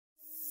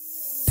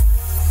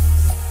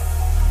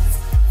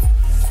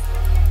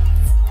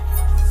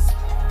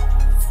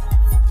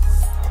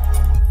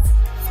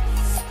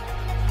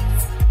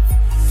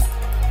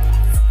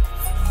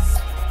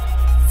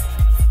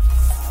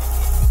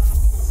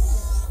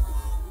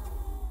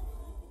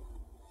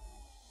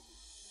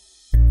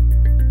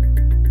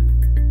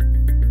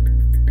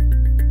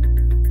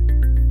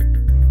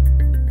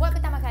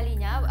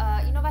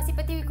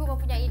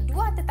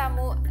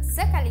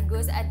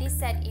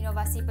aset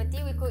inovasi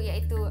Pertiwiku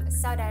iaitu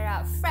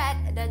saudara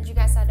Fred dan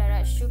juga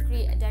saudara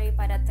Syukri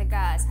daripada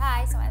TEGAS.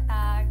 Hai, selamat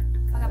datang.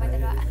 Apa khabar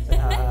tuan?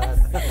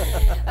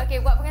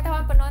 Okey, buat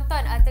pengetahuan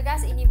penonton,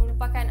 TEGAS ini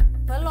merupakan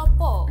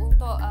pelopor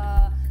untuk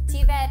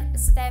TVET,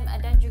 STEM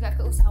dan juga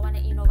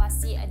keusahawanan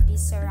inovasi di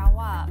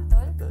Sarawak.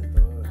 Betul?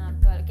 Betul.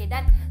 Betul. Okey,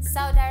 dan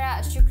saudara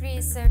Syukri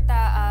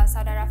serta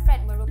saudara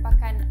Fred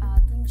merupakan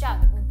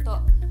tunjang untuk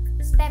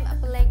STEM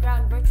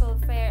Playground Virtual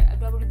Fair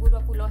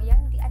 2020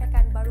 yang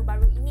diadakan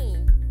baru-baru ini.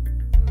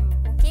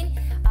 Mungkin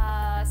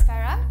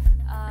sekarang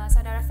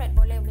saudara Fred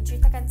boleh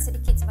menceritakan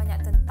sedikit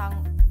sebanyak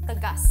tentang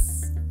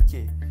TEGAS.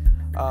 Okey.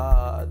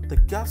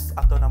 TEGAS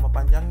atau nama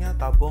panjangnya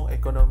Tabung,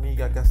 Ekonomi,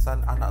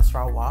 Gagasan, Anak,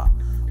 Sarawak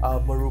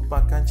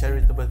merupakan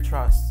charitable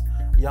trust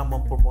yang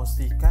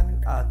mempromosikan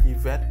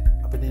TVET,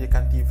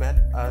 pendidikan TVET,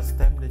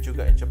 STEM dan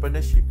juga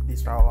entrepreneurship di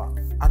Sarawak.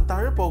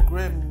 Antara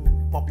program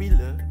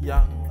popular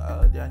yang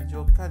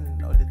dianjurkan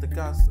oleh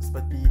TEGAS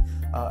seperti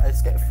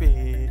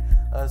S-Cafe,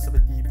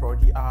 seperti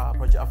ProDR,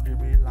 Project After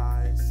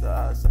Realize,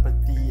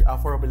 seperti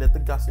Forum Bila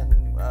TEGAS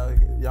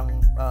yang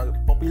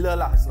popular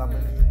lah selama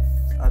ni.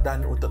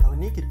 Dan untuk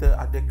tahun ni kita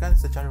adakan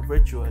secara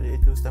virtual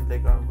iaitu STEM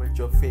Playground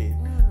Virtual Fair.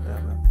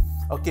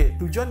 Okey,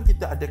 tujuan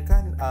kita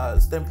adakan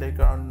STEM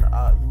Playground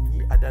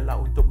ini adalah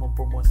untuk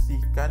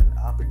mempromosikan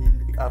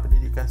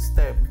pendidikan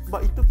STEM.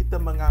 Sebab itu kita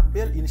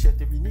mengambil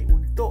inisiatif ini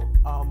untuk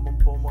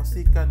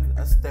mempromosikan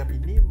STEM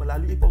ini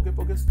melalui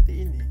program-program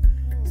seperti ini.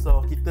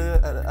 So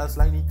kita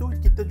selain itu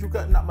kita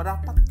juga nak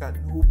merapatkan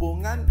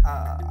hubungan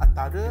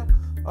antara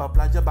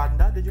pelajar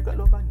bandar dan juga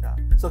luar bandar.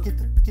 So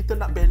kita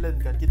nak balance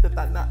kan. Kita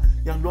tak nak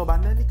yang luar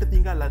bandar ni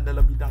ketinggalan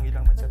dalam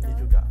bidang-bidang macam ni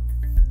juga.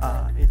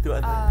 Itu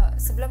ada.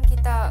 Sebelum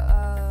kita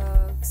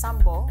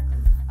sambung,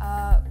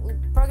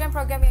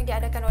 program-program yang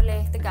diadakan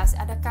oleh TEGAS,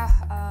 adakah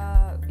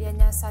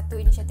ianya satu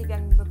inisiatif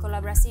yang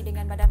berkolaborasi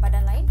dengan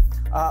badan-badan lain?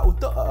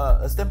 Untuk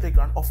STEM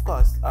Playground, of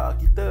course,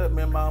 kita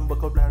memang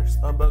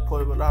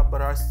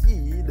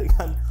berkolaborasi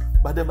dengan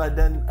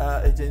badan-badan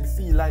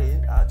agensi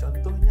lain.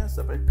 Contohnya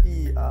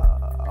seperti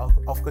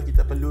of course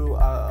kita perlu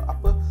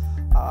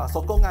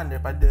sokongan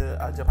daripada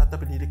Jabatan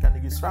Pendidikan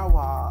Negeri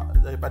Sarawak,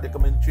 daripada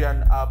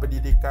Kementerian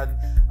Pendidikan,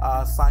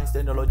 Sains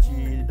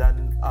Teknologi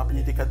dan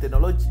Pendidikan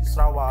Teknologi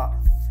Sarawak.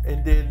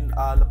 And then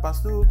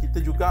lepas tu kita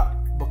juga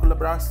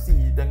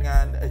berkolaborasi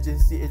dengan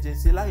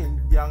agensi-agensi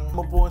lain yang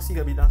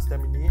mempromosikan bidang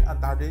STEM ini,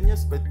 antaranya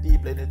seperti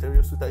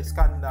Planetarium Sultan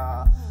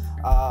Iskandar,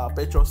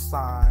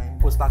 Petroscience,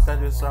 Pustakaan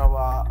Negeri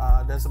Sarawak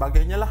dan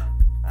sebagainya lah.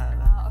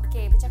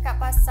 Okey, bercakap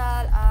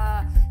pasal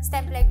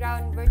STEM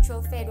Playground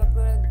Virtual Fair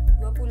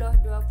 2020.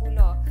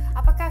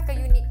 Apakah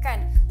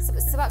keunikan?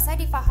 Sebab saya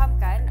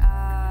difahamkan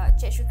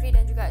Cik Syukri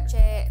dan juga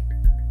Cik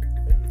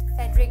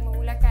Frederick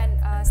memulakan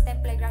STEM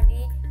Playground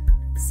ini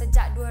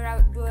sejak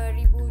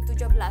 2017,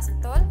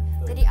 betul?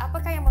 Jadi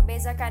apakah yang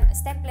membezakan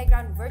STEM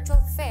Playground Virtual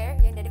Fair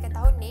yang diadakan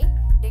tahun ni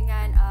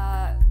dengan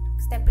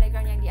STEM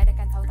Playground yang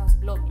diadakan tahun-tahun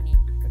sebelum ini?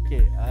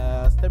 Okey,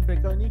 STEM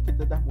Playground ni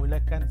kita dah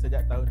mulakan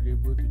sejak tahun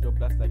 2017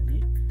 lagi.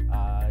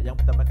 Yang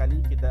pertama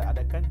kali kita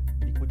adakan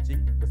di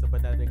Kuching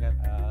bersempena dengan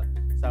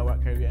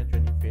Sarawak Career and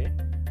Training Fair.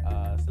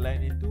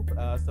 Selain itu,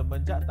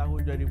 semenjak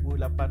tahun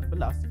 2018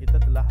 kita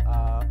telah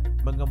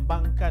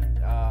mengembangkan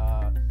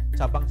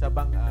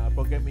cabang-cabang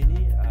program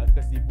ini ke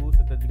Sibu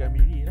serta juga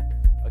Miri lah.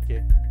 Okey.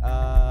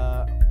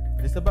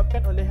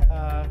 Disebabkan oleh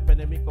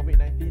pandemik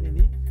COVID-19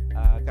 ini,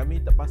 kami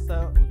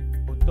terpaksa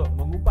untuk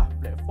mengubah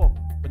platform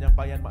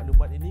penyampaian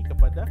maklumat ini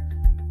kepada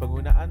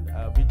penggunaan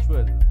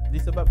virtual.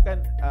 Disebabkan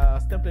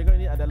STEM Playground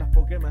ini adalah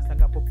program yang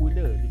sangat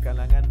popular di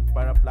kalangan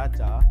para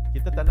pelajar,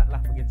 kita tak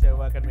naklah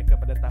mengecewakan mereka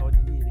pada tahun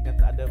ini dengan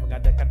tak ada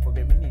mengadakan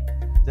program ini.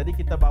 Jadi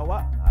kita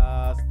bawa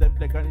STEM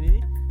Playground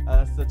ini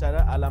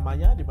secara alam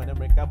maya, di mana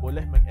mereka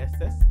boleh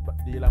mengakses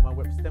di laman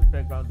web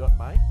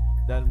stemplayground.my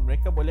dan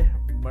mereka boleh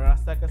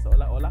merasakan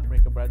seolah-olah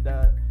mereka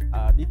berada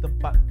di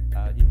tempat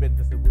event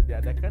tersebut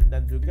diadakan,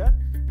 dan juga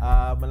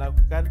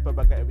melakukan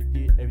pelbagai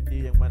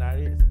aktiviti yang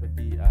menarik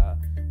seperti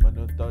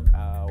menonton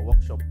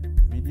workshop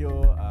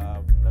video,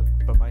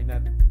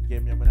 permainan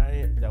game yang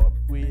menarik, jawab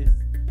kuis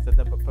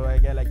serta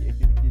pelbagai lagi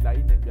aktiviti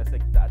lain yang biasa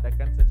kita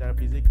adakan secara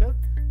fizikal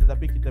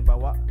tetapi kita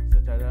bawa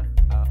secara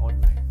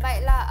online.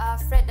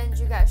 Baiklah Fred dan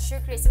juga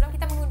Syukri, sebelum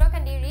kita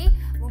mengundurkan diri,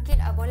 mungkin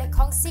boleh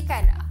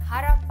kongsikan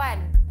harapan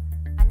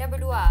anda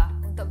berdua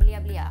untuk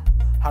belia-belia.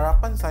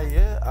 Harapan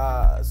saya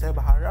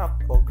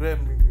berharap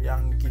program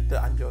yang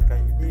kita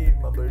anjurkan ini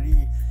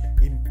memberi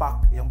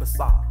impak yang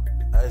besar,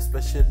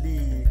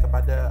 especially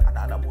kepada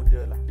anak-anak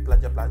muda lah,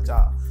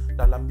 pelajar-pelajar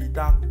dalam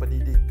bidang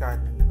pendidikan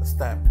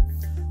STEM.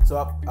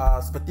 Sebab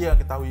seperti yang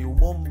ketahui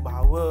umum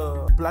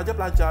bahawa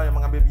pelajar-pelajar yang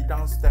mengambil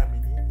bidang STEM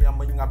ini, yang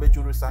mengambil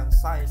jurusan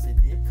sains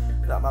ini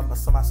dalam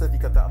semasa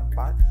tingkatan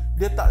 4,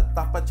 dia tak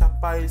dapat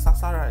capai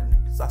sasaran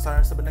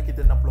sebenarnya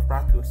kita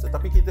 60%,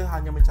 tetapi kita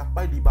hanya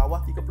mencapai di bawah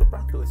 30%.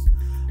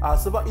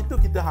 Sebab itu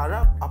kita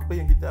harap apa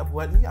yang kita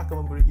buat ni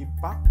akan memberi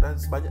impak dan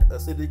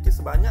sedikit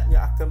sebanyaknya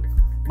akan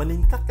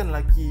meningkatkan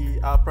lagi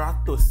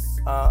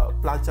peratus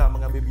pelajar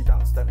mengambil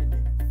bidang STEM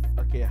ini.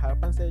 Okey,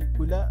 harapan saya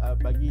pula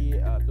bagi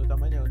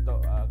terutamanya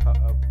untuk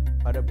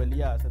para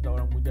belia serta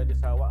orang muda di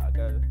Sarawak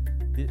agar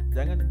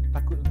jangan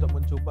takut untuk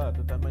mencuba,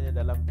 terutamanya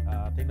dalam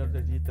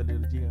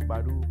teknologi yang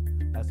baru,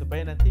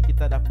 supaya nanti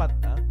kita dapat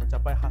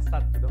mencapai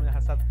hasrat, terutamanya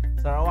hasrat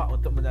Sarawak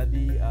untuk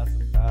menjadi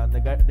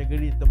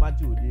negeri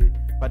termaju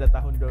pada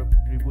tahun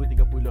 2030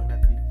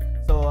 nanti.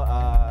 So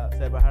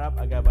saya berharap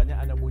agar banyak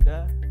anak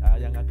muda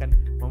yang akan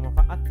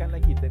memanfaatkan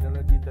lagi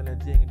teknologi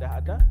yang dah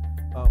ada,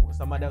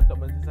 sama ada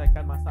untuk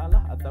menyelesaikan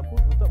masalah ataupun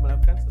untuk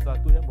melakukan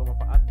sesuatu yang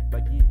bermanfaat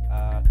bagi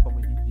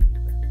komuniti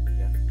kita.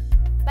 Ya.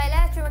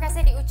 Baiklah, terima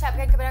kasih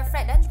diucapkan kepada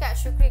Fred dan juga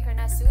Syukri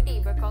kerana sudi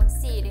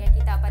berkongsi dengan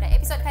kita pada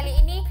episod kali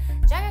ini.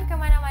 Jangan ke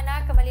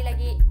mana-mana, kembali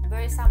lagi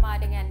bersama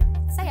dengan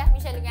saya,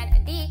 Michelle, dengan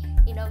di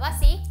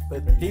Inovasi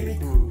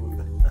Pertiwiku.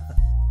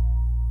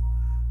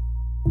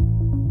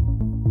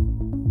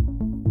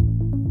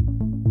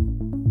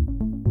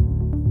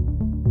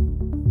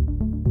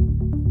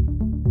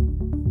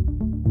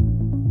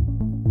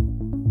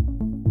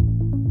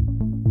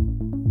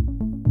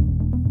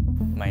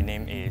 My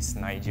name is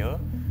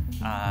Nigel.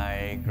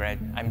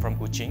 I'm from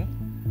Kuching.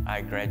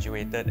 I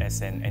graduated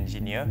as an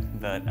engineer,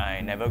 but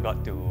I never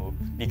got to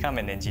become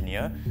an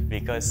engineer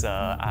because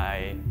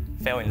I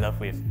fell in love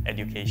with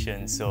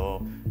education.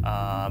 So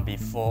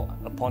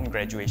upon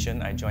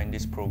graduation, I joined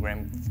this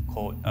program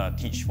called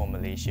Teach for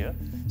Malaysia.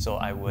 So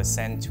I was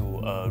sent to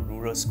a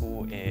rural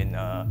school in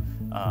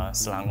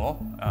Selangor,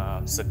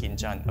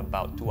 Sekincan,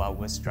 about 2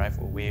 hours drive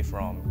away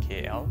from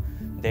KL.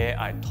 There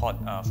I taught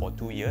for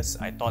 2 years.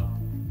 I taught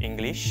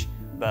English,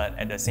 but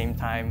at the same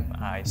time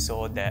I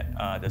saw that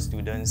the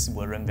students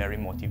weren't very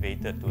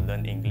motivated to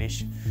learn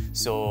English,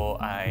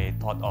 so I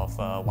thought of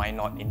why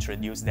not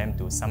introduce them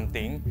to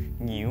something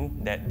new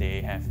that they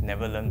have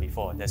never learned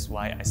before. That's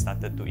why I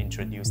started to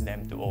introduce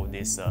them to all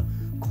these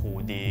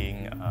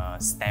coding,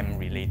 STEM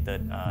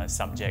related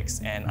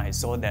subjects, and I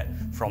saw that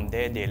from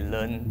there they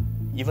learn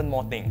even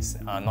more things,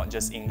 not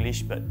just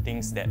English, but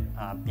things that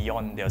are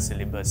beyond their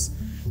syllabus.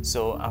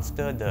 So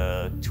after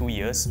the 2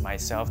 years,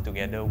 myself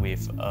together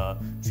with a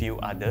few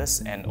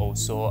others and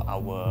also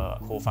our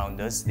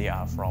co-founders, they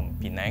are from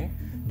Penang,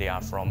 they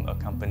are from a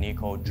company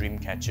called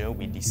Dreamcatcher.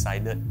 We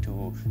decided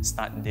to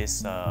start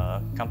this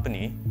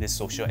company, this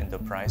social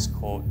enterprise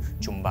called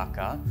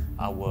Chumbaka.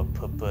 Our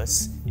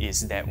purpose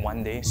is that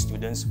one day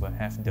students will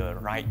have the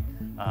right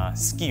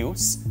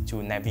skills to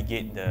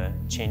navigate the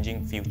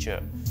changing future.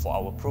 For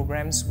our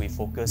programs, we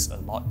focus a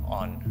lot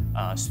on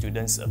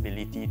students'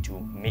 ability to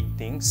make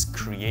things,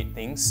 create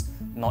things,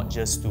 not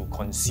just to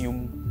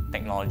consume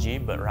technology,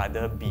 but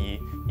rather be,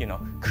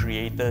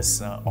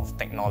 creators of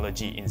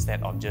technology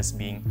instead of just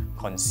being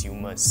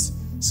consumers.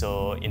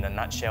 So in a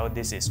nutshell,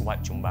 this is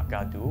what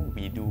Chumbaka do.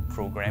 We do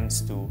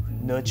programs to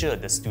nurture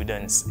the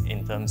students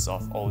in terms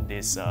of all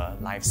these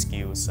life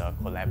skills,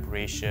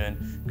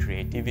 collaboration,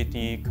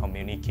 creativity,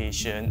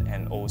 communication,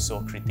 and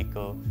also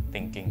critical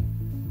thinking.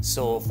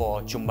 So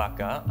for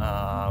Chumbaka,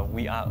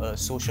 we are a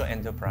social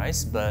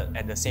enterprise, but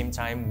at the same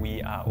time,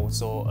 we are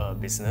also a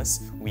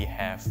business. We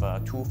have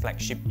 2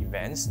 flagship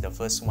events. The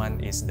first one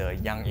is the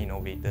Young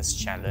Innovators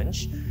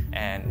Challenge,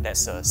 and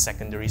that's a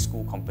secondary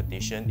school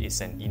competition.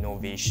 It's an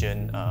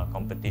innovation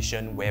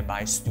competition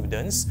whereby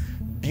students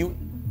build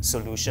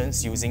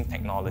solutions using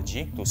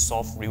technology to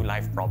solve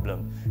real-life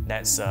problems.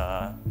 That's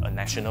a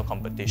national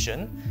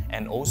competition.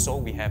 And also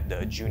we have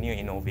the Junior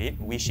Innovate,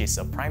 which is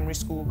a primary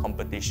school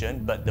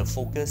competition, but the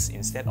focus,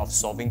 instead of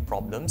solving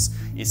problems,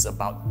 is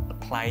about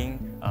applying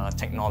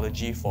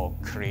technology for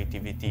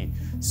creativity.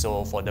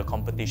 So for the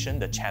competition,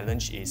 the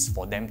challenge is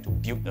for them to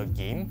build a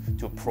game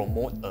to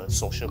promote a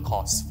social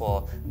cause.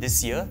 For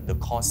this year, the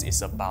cause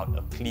is about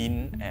a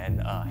clean and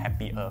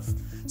happy earth.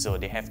 So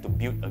they have to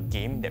build a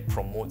game that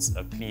promotes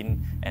a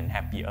clean and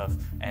happy earth.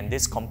 And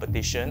this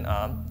competition,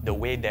 the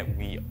way that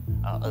we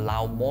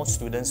allow more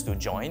students to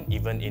join,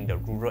 even in the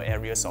rural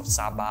areas of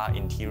Sabah,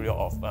 interior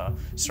of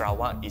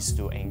Sarawak, is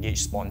to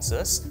engage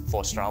sponsors.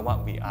 For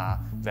Sarawak, we are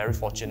very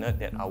fortunate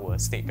that our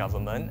state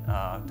government,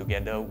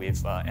 together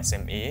with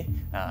SMA,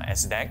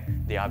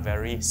 SDAC, they are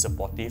very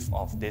supportive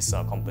of this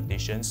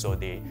competition. So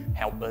they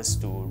help us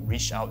to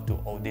reach out to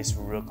all this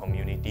rural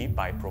community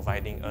by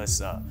providing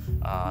us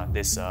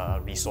these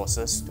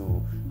resources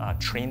to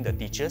train the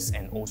teachers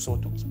and also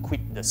to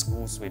equip the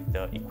schools with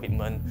the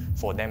equipment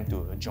for them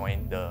to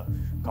join the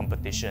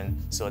competition.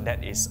 So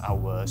that is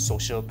our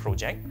social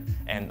project.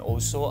 And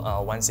also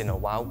once in a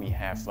while we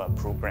have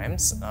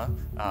programs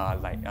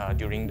like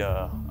during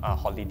the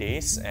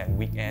holidays and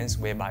weekends,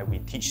 whereby we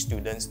teach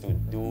students to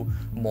do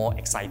more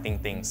exciting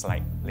things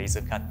like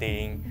laser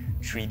cutting,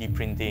 3D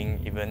printing,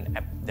 even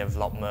app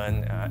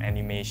development,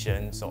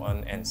 animation, so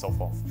on and so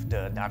forth.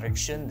 The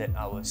direction that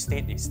our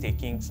state is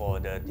taking for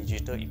the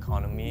digital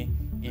economy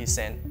is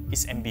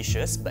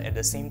ambitious, but at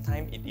the same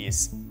time it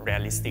is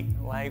realistic.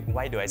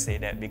 Why do I say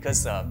that?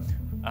 Because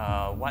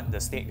what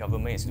the state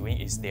government is doing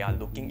is they are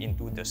looking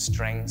into the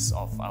strengths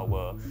of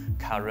our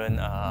current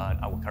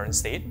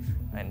state,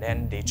 and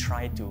then they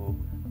try to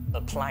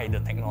apply the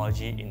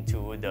technology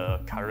into the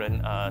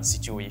current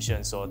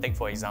situation. So take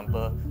for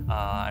example,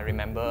 I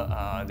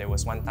remember there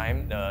was one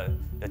time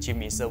the Chief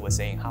Minister was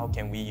saying, how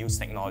can we use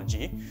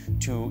technology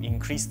to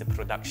increase the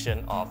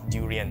production of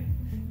durian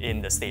in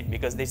the state,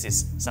 because this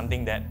is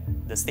something that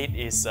the state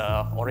is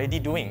already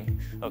doing,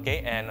 okay?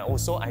 And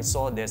also I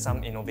saw there's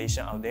some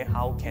innovation out there.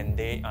 How can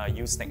they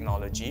use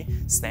technology,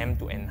 STEM,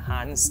 to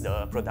enhance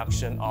the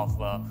production of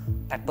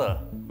pepper,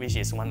 which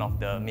is one of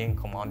the main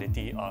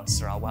commodity of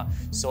Sarawak.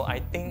 So I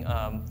think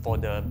for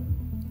the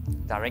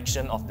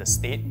direction of the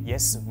state,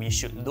 yes, we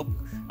should look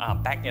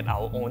back at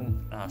our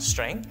own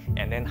strength,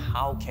 and then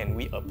how can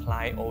we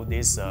apply all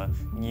this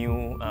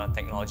new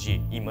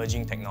technology,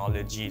 emerging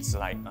technologies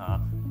like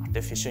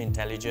artificial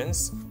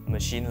intelligence,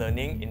 machine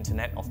learning,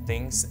 Internet of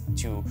Things,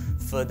 to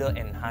further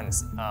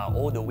enhance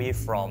all the way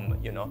from,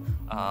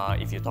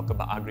 if you talk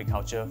about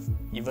agriculture,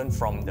 even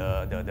from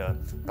the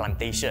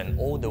plantation,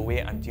 all the way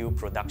until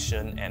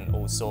production and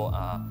also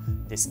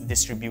this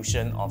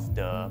distribution of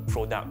the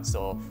product.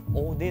 So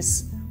all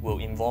this will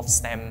involve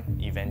STEM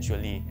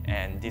eventually,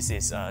 and this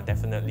is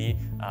definitely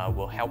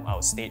will help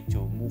our state to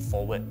move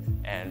forward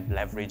and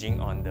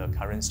leveraging on the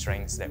current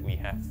strengths that we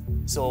have.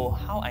 So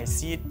how I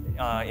see it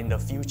in the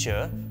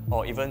future,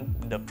 or even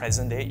the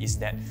present day, is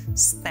that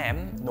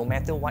STEM, no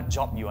matter what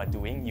job you are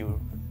doing, you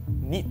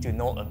need to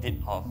know a bit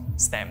of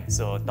STEM.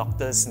 So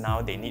doctors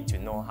now, they need to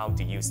know how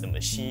to use the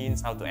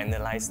machines, how to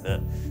analyze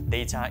the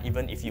data.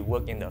 Even if you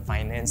work in the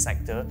finance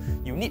sector,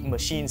 you need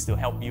machines to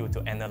help you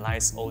to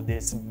analyze all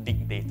this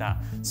big data.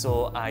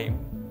 So I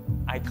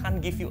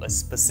can't give you a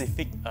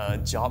specific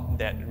job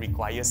that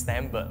requires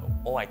STEM, but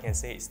all I can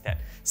say is that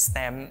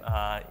STEM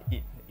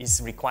is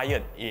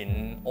required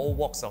in all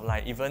walks of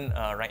life. Even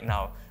right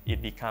now,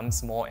 it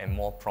becomes more and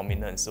more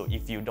prominent. So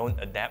if you don't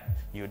adapt,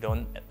 you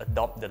don't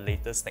adopt the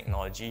latest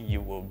technology,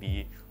 you will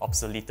be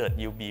obsoleted.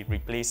 You'll be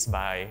replaced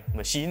by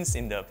machines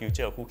in the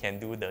future who can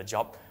do the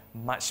job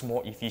much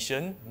more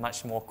efficient,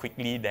 much more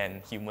quickly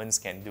than humans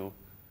can do.